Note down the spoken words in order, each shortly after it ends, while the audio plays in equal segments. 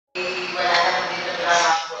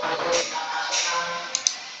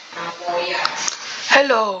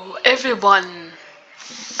Hello everyone.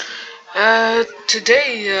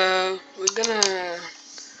 Today we're gonna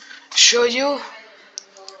show you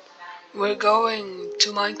we're going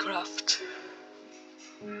to Minecraft.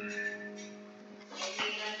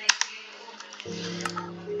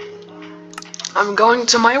 I'm going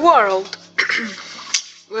to my world.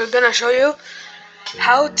 We're gonna show you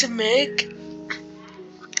how to make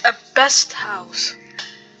a best house.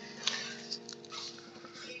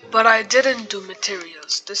 But I didn't do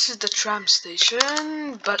materials. This is the tram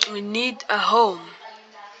station, but we need a home.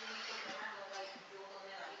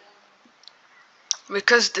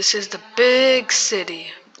 Because this is the big city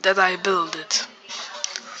that I built it.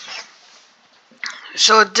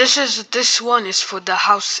 So this one is for the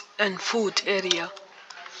house and food area.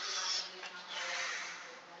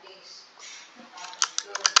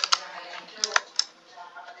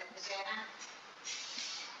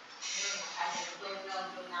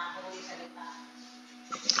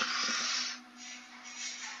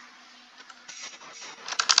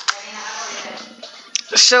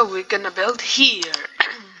 So we're gonna build here.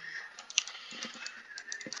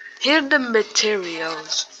 Here are the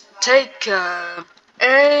materials. Take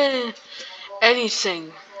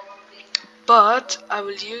anything, but I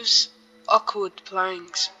will use oakwood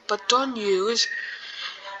planks. But don't use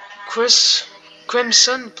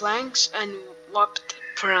crimson planks and warped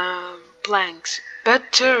planks.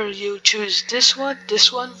 Better you choose this one,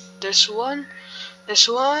 this one, this one, this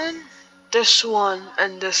one, this one,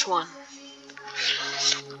 and this one.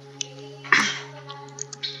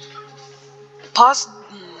 Pause.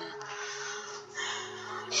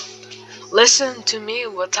 Listen to me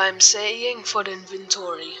what I'm saying for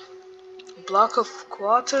inventory. Block of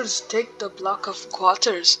quarters, take the block of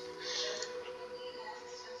quarters.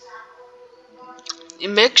 You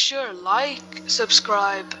make sure like,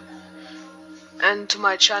 subscribe, and to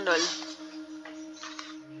my channel.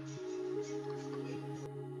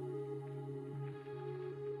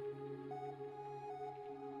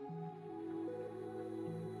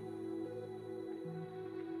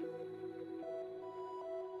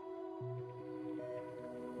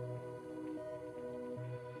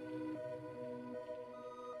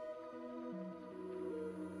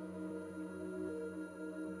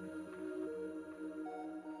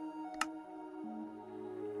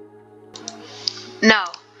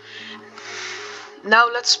 Now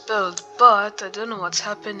let's build, but I don't know what's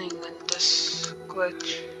happening in this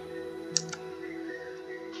glitch.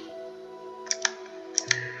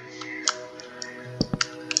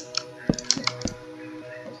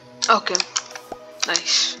 Okay,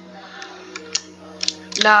 nice.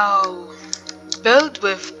 Now build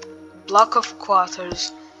with block of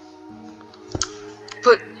quarters.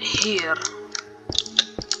 Put here.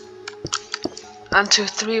 Onto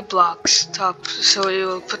 3 blocks top, so you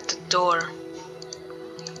will put the door.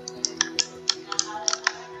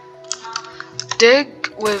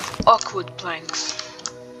 Dig with oakwood planks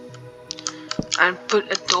and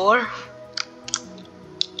put a door.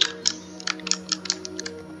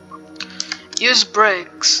 Use brick.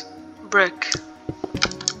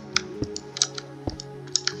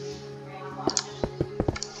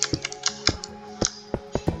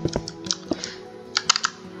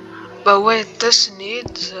 But wait, this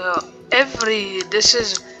needs this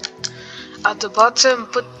is at the bottom,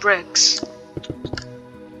 put bricks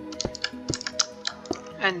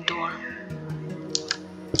and door.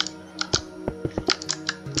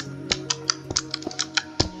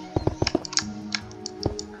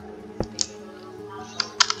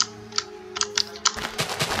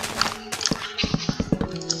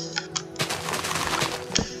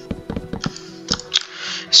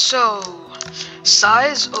 So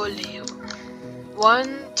size only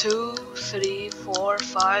 1, 2, 3, 4,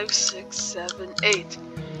 5, 6, 7, 8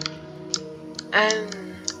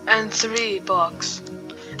 and 3 blocks,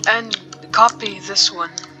 and copy this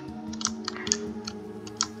one.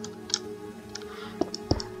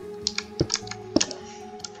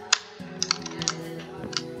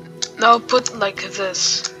 Now put like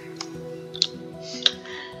this.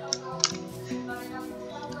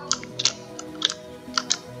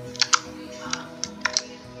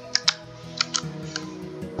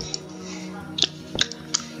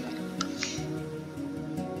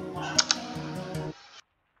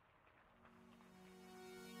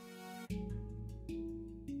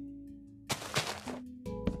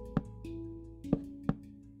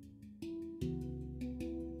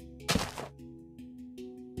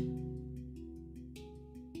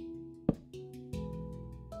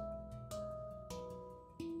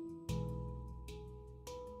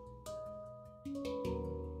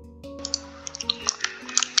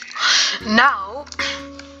 Now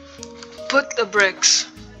put the bricks.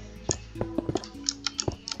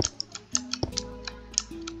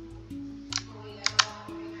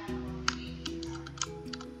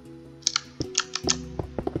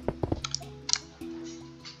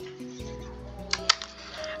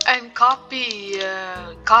 And copy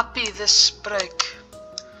this brick.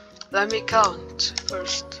 Let me count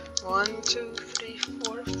first. 1, 2, 3,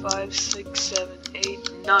 4, 5, 6, 7,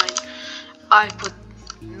 8, 9. I put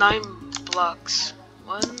 9 blocks.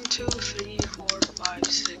 1, 2, 3, 4, 5,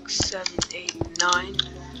 6, 7, 8, 9.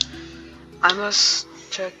 I must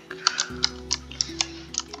check.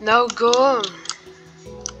 Now go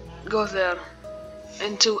there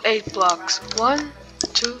into 8 blocks. 1,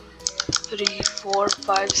 2, 3, 4,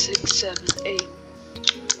 5, 6, 7, 8.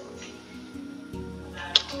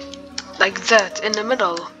 Like that in the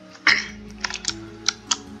middle.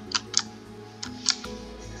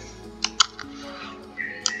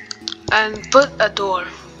 And put a door.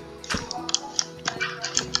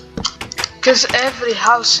 Cause every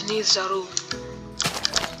house needs a room.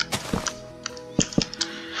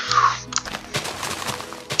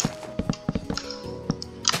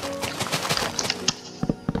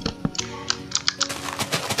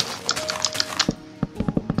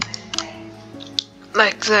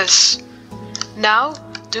 Like this. Now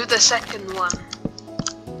do the second one.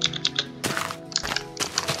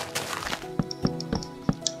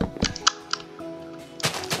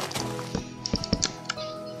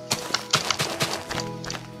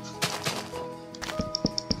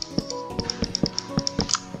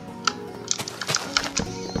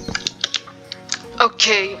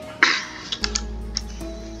 Okay.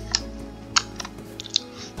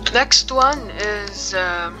 Next one is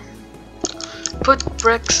put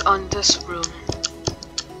bricks on this room.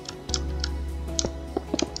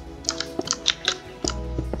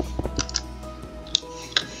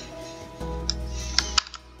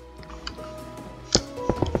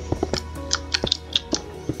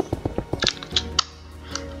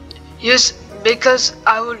 Because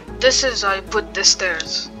I put the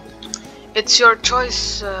stairs. It's your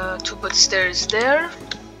choice to put stairs there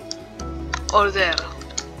or there.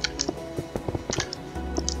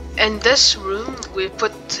 In this room we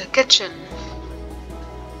put the kitchen.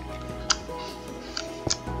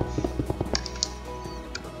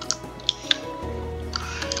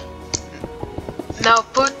 Now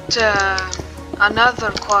put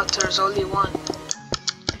another quarters, only one.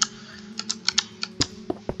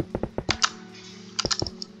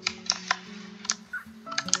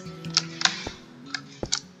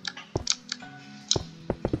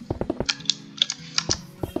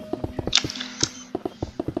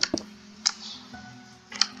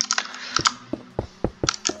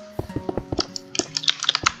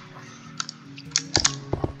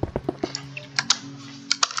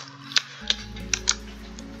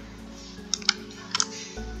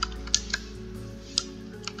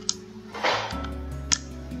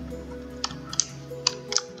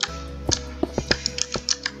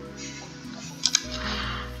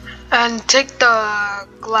 And take the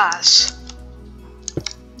glass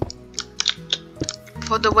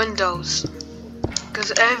for the windows,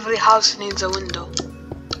 because every house needs a window.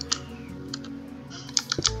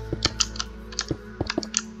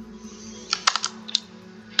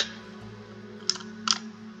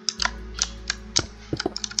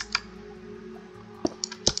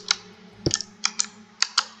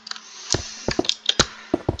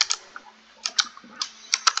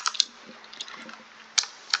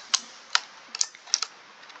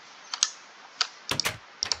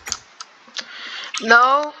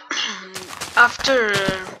 Now, after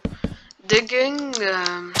digging,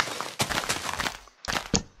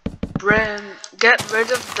 get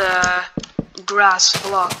rid of the grass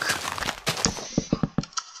block.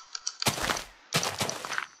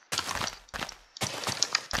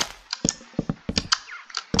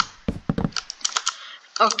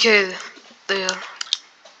 Okay, there.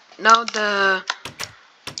 Now the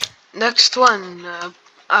next one,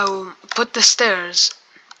 I will put the stairs.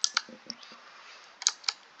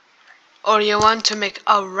 Or you want to make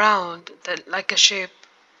a round, that like a shape.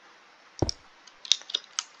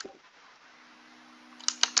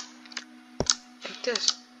 Like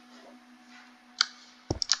this.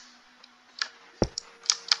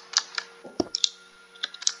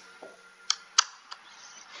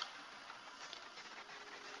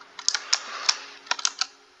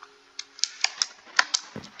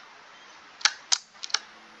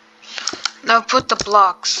 Now put the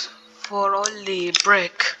blocks for only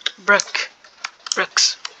bricks.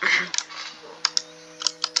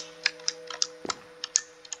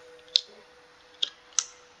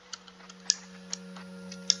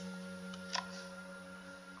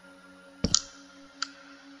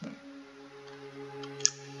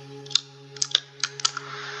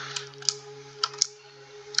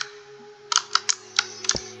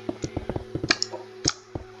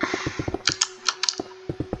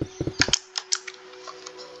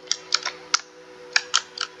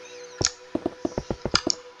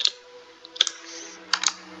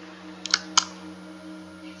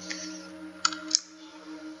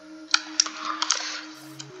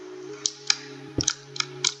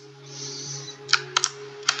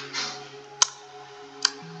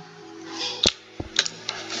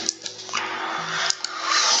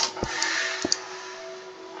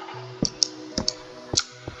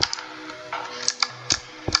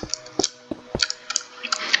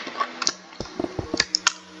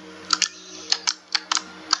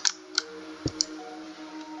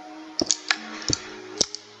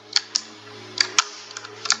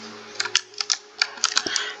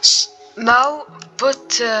 Now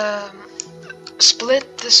put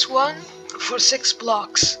split this one for 6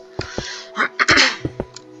 blocks.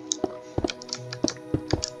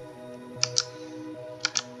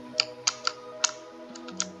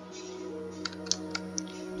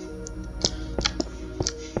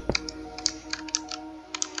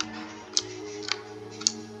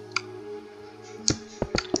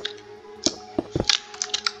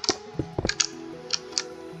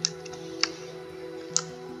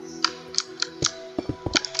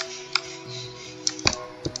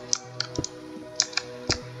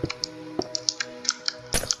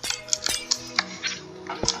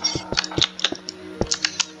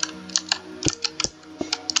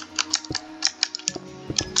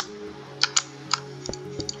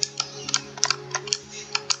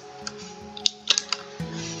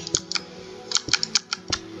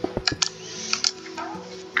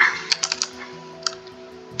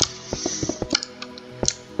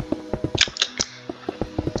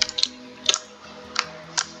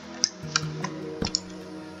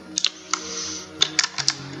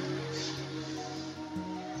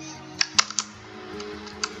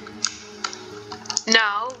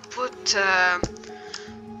 Now put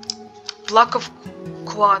block of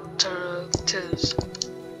quarters.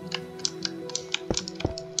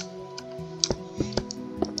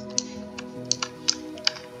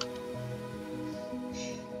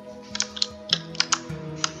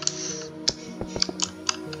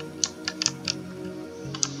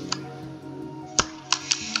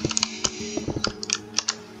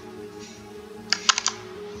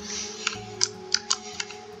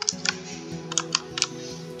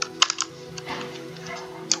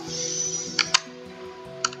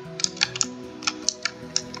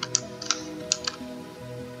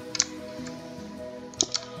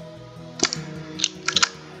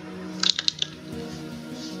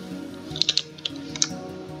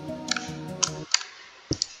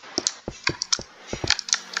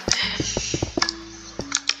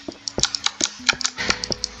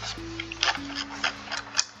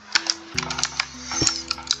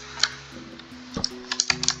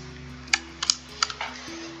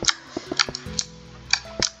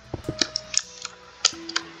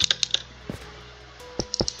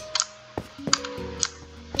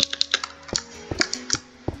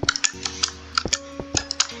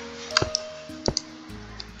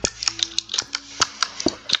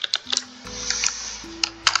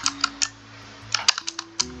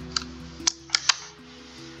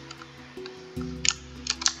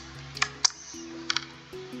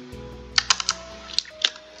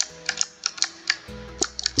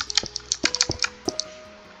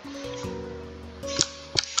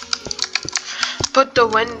 Put the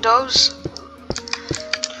windows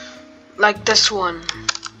like this one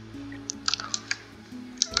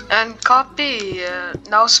and copy.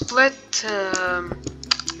 Now split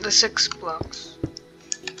the 6 blocks.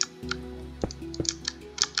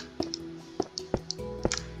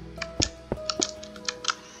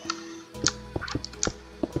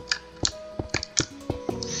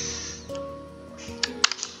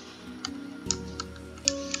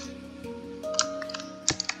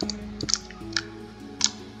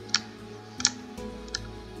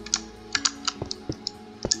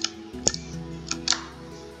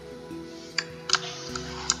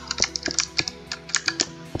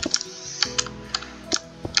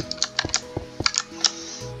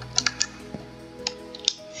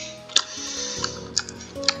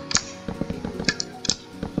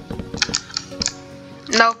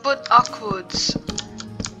 Now put awkwards.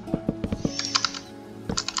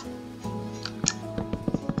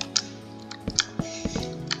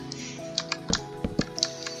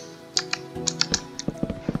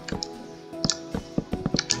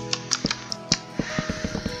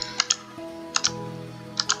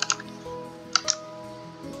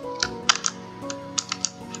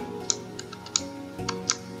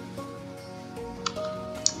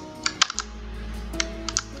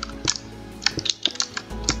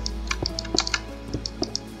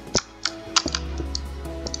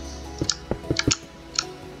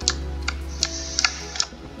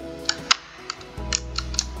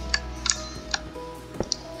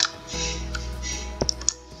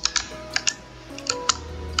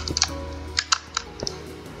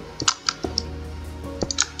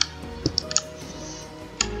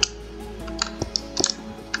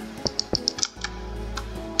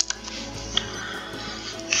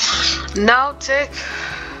 Now take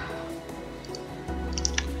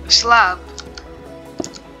slab.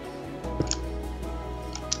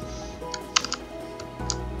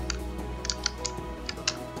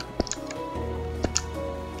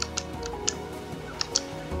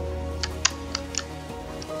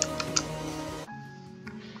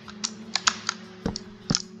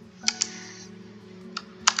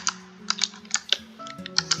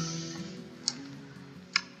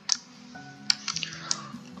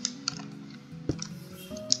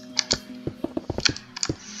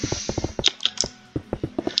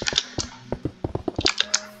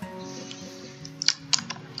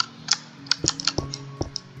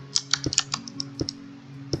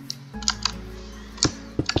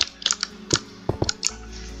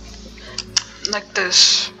 like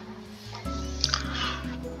this.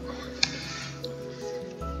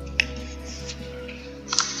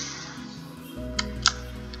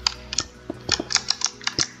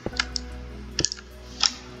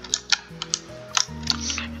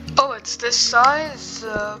 Oh, it's this size?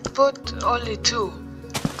 Put only 2.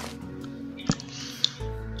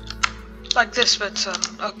 Like this better,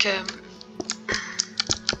 okay.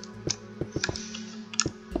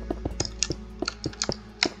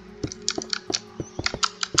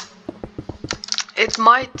 It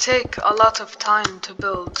might take a lot of time to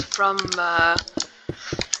build from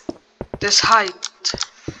this height.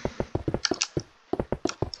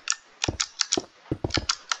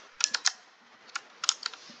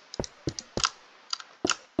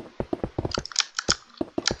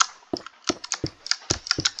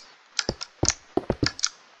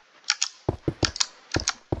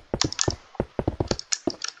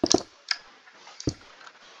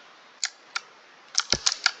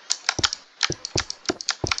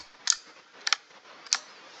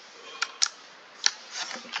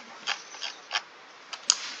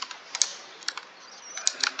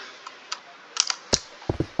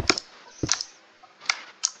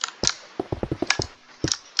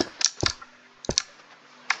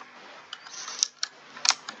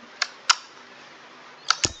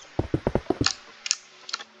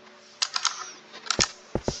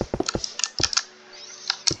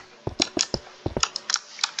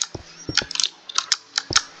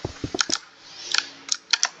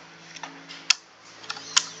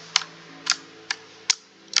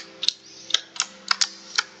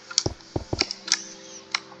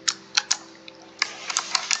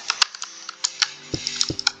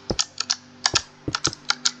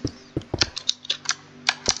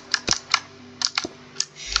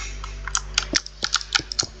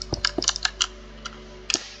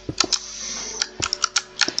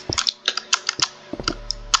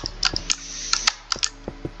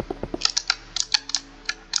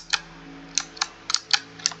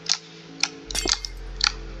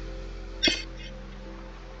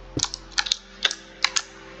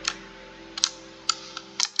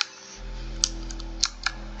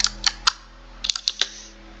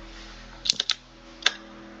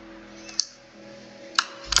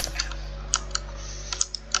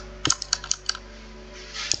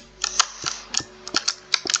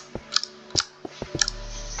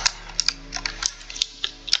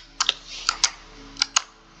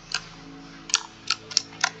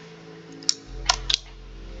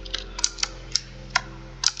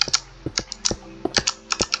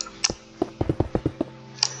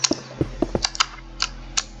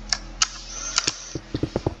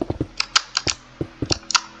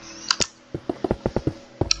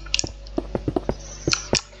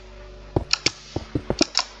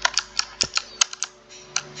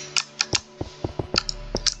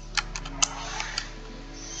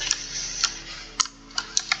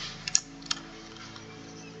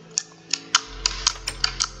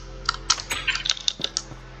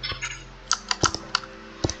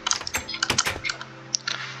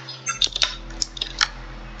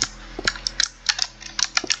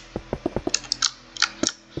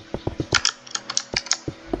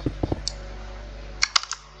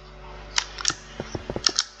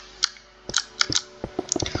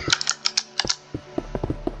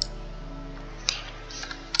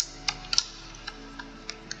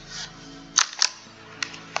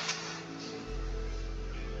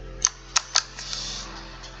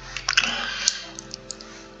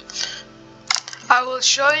 I will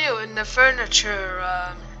show you in the furniture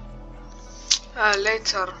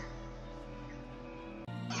later.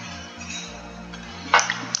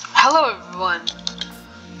 Hello everyone,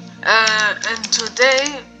 and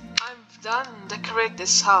today I've done decorate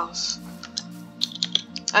this house.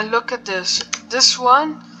 And look at this. This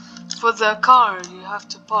one for the car you have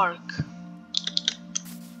to park.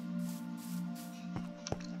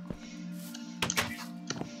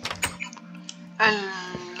 And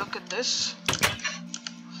look at this.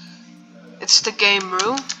 It's the game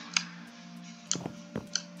room.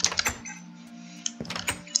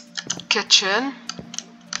 Kitchen.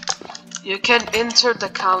 You can enter the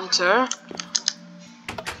counter.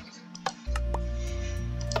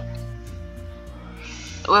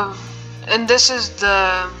 Well, and this is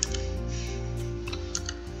the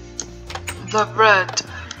bread.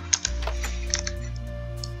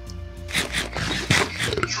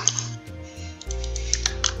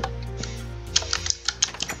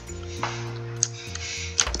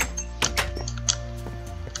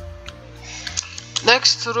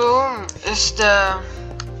 Next room is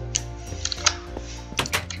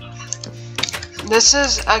this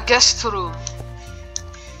is a guest room.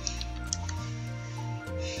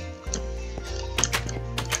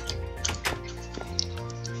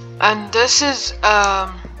 And this is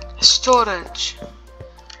storage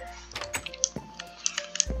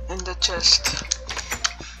in the chest.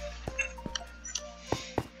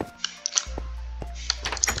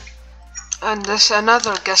 And this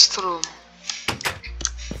another guest room.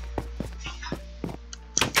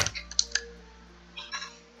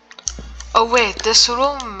 Oh wait, this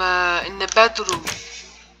room in the bedroom.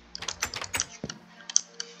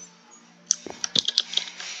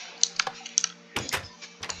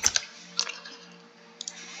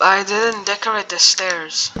 I didn't decorate the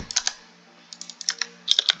stairs.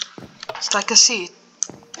 It's like a seat.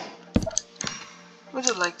 Would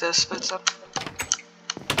you like this? It's up.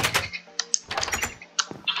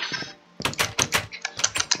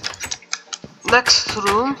 Next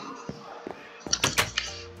room,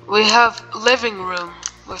 we have living room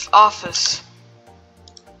with office.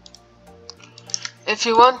 If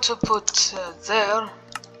you want to put there,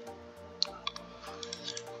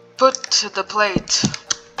 put the plate.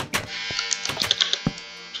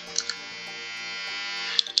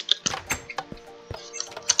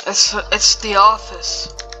 It's the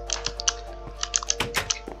office.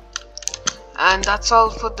 And that's all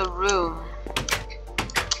for the room.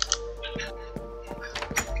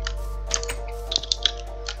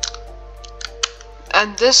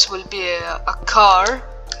 And this will be a car.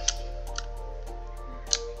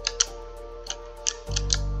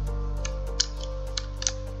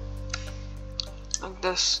 Like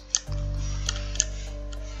this.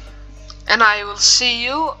 And I will see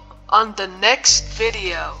you on the next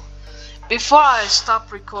video. Before I stop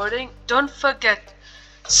recording, don't forget,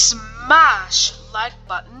 smash like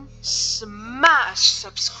button, smash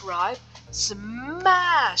subscribe,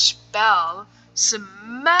 smash bell,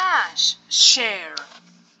 smash share.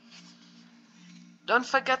 Don't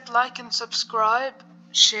forget like and subscribe,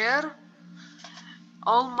 share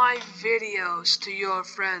all my videos to your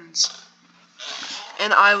friends.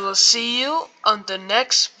 And I will see you on the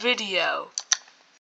next video.